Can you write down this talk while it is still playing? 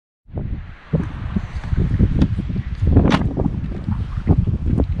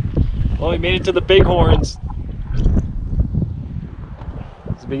Well, we made it to the Bighorns.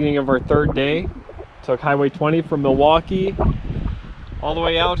 It's the beginning of our third day. Took Highway 20 from Milwaukee all the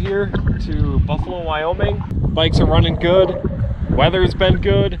way out here to Buffalo, Wyoming. Bikes are running good. Weather's been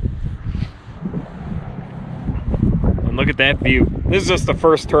good. And look at that view. This is just the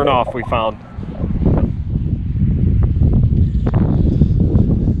first turnoff we found.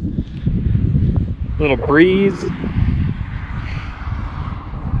 Little breeze.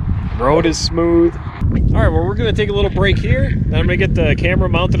 Road is smooth. All right, well, we're gonna take a little break here. Then I'm gonna get the camera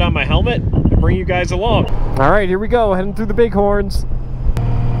mounted on my helmet and bring you guys along. All right, here we go, heading through the Bighorns.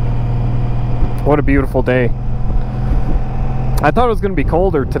 What a beautiful day. I thought it was gonna be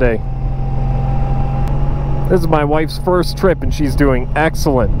colder today. This is my wife's first trip and she's doing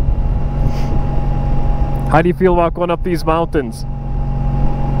excellent. How do you feel about going up these mountains?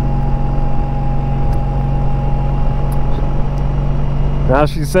 Now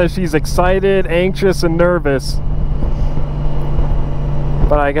she says she's excited, anxious, and nervous.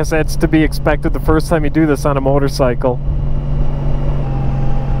 But I guess that's to be expected the first time you do this on a motorcycle.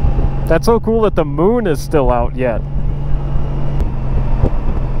 That's so cool that the moon is still out yet.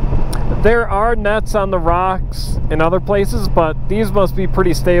 There are nets on the rocks in other places, but these must be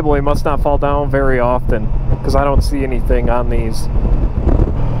pretty stable. They must not fall down very often, because I don't see anything on these.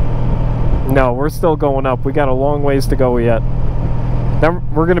 No, we're still going up. We got a long ways to go yet.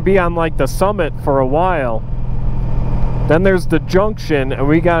 Then we're going to be on like the summit for a while. Then there's the junction, and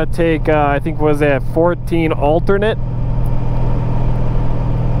we got to take, I think, what was that, 14 alternate?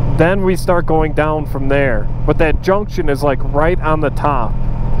 Then we start going down from there. But that junction is like right on the top.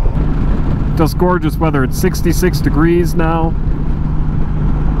 Just gorgeous weather. It's 66 degrees now.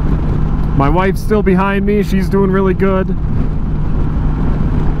 My wife's still behind me. She's doing really good.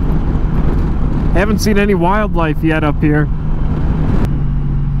 Haven't seen any wildlife yet up here.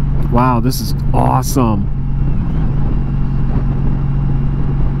 Wow, this is awesome.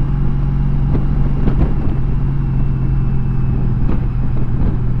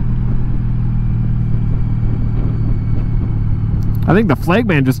 I think the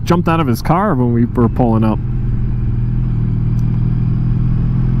flagman just jumped out of his car when we were pulling up.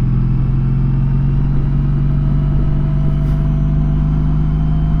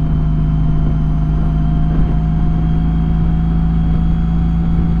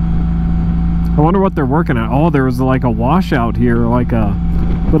 I wonder what they're working at. Oh, there was like a washout here, like a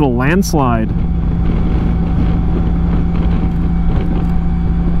little landslide.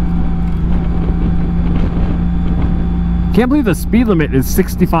 Can't believe the speed limit is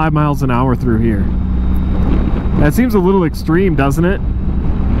 65 miles an hour through here. That seems a little extreme, doesn't it?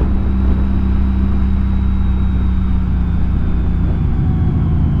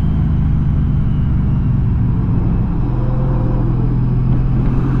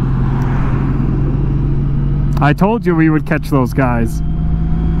 I told you we would catch those guys.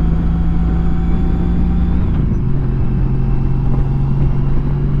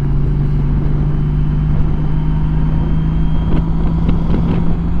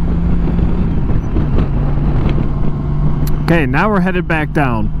 Okay, now we're headed back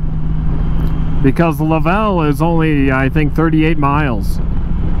down because Lavelle is only, I think, 38 miles.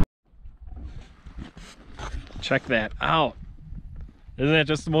 Check that out. Isn't that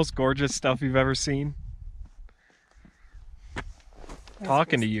just the most gorgeous stuff you've ever seen?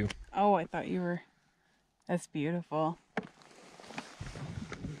 Talking to you. Oh, I thought you were... That's beautiful.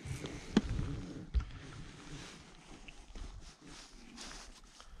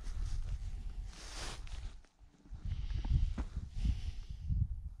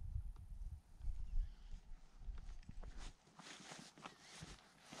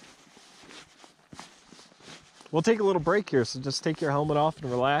 We'll take a little break here, so just take your helmet off and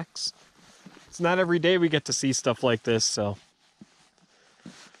relax. It's not every day we get to see stuff like this, so...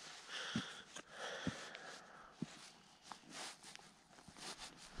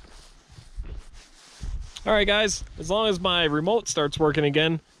 Alright guys, as long as my remote starts working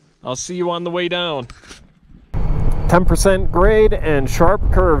again, I'll see you on the way down. 10% grade and sharp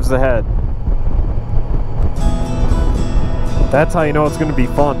curves ahead. That's how you know it's going to be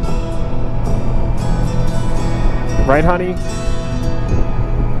fun. Right, honey?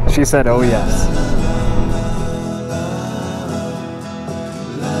 She said, oh yes.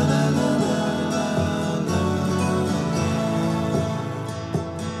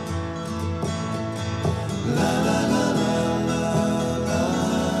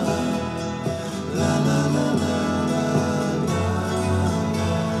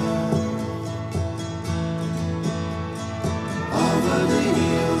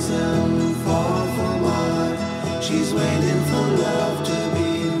 She's waiting for love to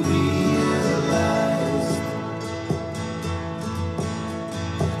be real.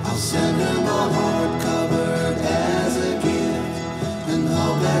 and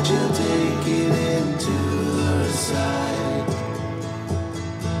hope that you'll take it into the side.